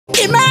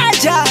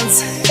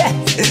Emergence.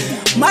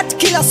 Maad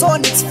Killer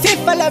Sonics,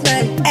 Fifth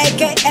Element,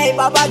 aka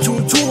Baba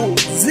Juju,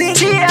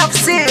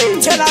 ZTFC,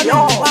 Channel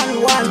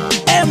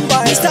 111,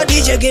 Ember. Mr.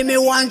 DJ, give me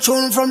one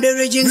tune from the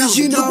original.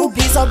 Two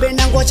piece of Ben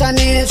and watch an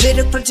is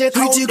really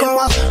critical.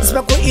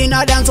 Spec in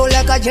a dance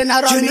like a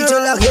general.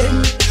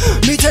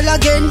 Me tell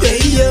again,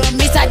 yeah.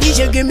 Mr.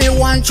 DJ, give me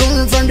one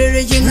tune from the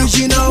original.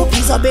 Two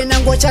piece of Ben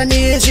and watch an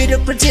is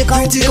really critical.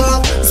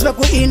 Spec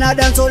in a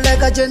dance like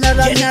a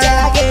general.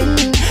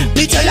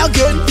 Me tell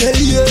again,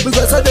 yeah.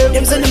 Because of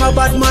them send him a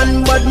bad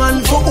man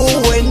for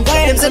Owen.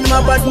 Them send him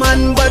a bad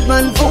man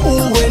for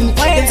Owen.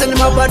 Them send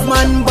him a bad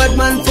man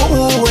for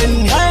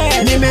Owen.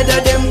 Me made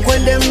a them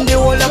when them the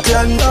whole a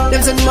clan.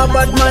 Them send him a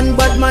bad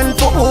man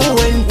for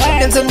Owen.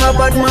 Them send him a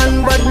bad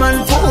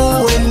man for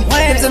Owen.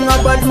 Them send him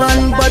a bad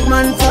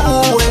man for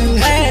Owen.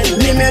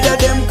 Me made a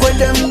them when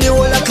them the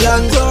whole a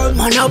clan.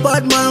 Man a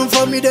bad man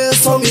for me there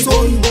so me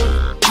gun.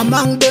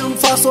 Among them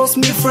fast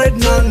me Fred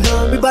none.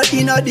 Me bad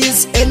inna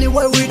this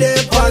anywhere with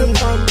the pan.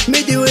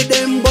 Me deal with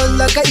them but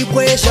like a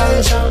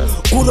equation.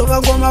 Good over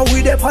goma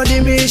with the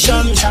pan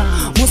mission.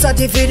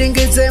 Musati feeding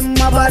gives them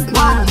a bad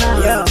man.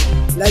 Yeah,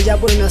 like you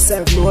put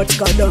yourself know what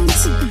you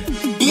dance.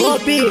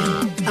 Happy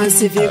and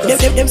civic.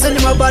 Them send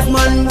him a bad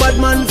man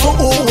for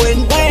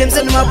Owen. Them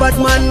send him a bad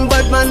man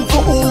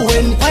for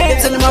Owen. Them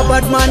send him a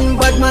bad man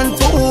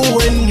for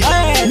Owen.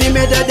 Me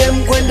made a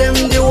them when them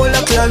the whole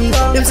a clan.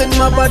 Them send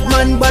him a bad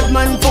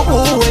man for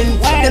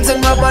Owen. Them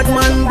send him a bad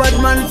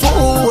man for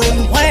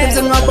Owen. Them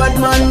send him a bad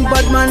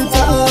man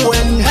for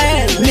Owen.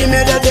 Me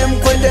made a them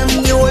when them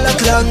the whole a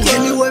clan.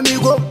 Anywhere me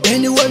go,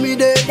 anywhere me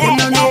there, them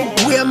no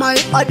know where my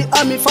at the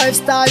army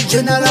 5-star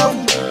general.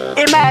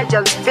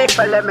 Emergence, Fifth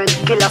Element,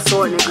 Killer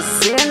Sonics,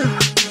 sin.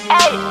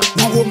 Hey!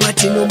 Mungu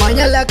matino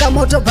manya like a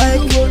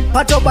motorbike.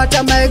 Pato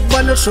bata make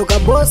one sugar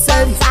boss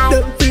and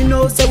them we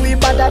know so we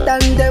better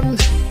than them.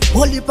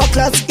 Holy pa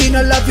class in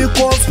a love you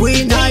cause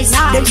we nice.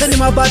 Them send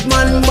him a bad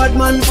man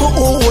for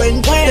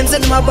Owen. Them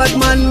send him a bad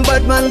man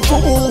for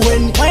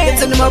Owen. Them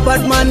send him a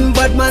bad man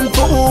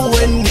for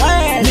Owen.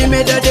 Me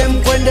made a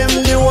them when them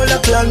the whole a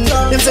clan.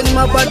 Them send him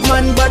a bad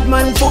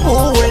man for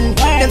Owen.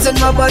 Them send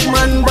him a bad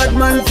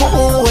man for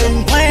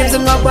Owen. Them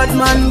send him a bad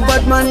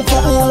man for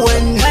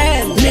Owen.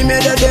 Me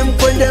made a them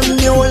when them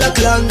the whole a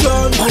clan.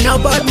 Man a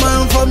bad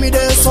man for me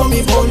there so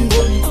me bun.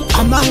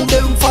 Among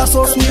them fast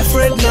me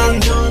Fred none.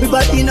 Me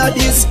bad inna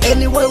this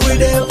anywhere with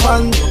the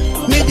pan.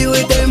 Me deal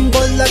with them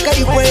but like a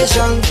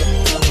equation.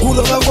 Good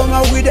over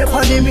goma with the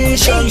pan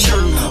mission.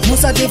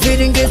 Musati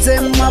feeding gets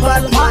them a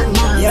bad man.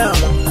 Yeah,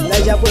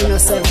 like you put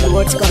yourself know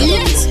what you can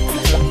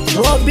do.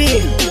 Robbie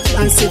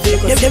and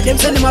civic. Them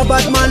send him a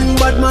bad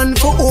man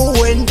for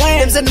Owen.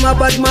 Them send him a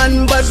bad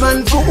man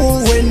for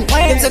Owen.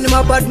 Them send him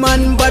a bad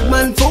man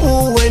for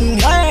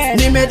Owen.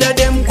 Me made a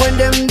them when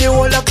them the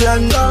whole a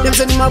clan. Them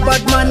send him a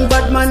bad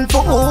man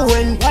for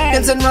Owen.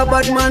 Them send him a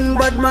bad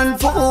man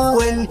for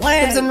Owen.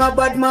 Them send him a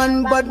bad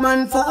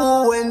man for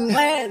Owen.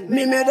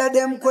 Me made a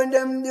them when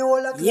them the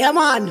whole a clan. Yeah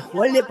man,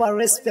 only for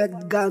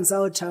respect guns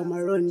out time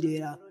around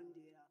there.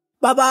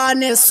 Baba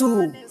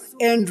Anesu,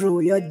 Andrew,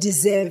 you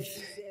deserve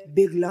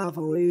big love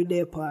where you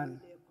there pan.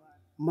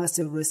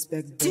 Massive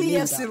respect.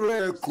 TFC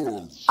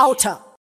Records. Outer.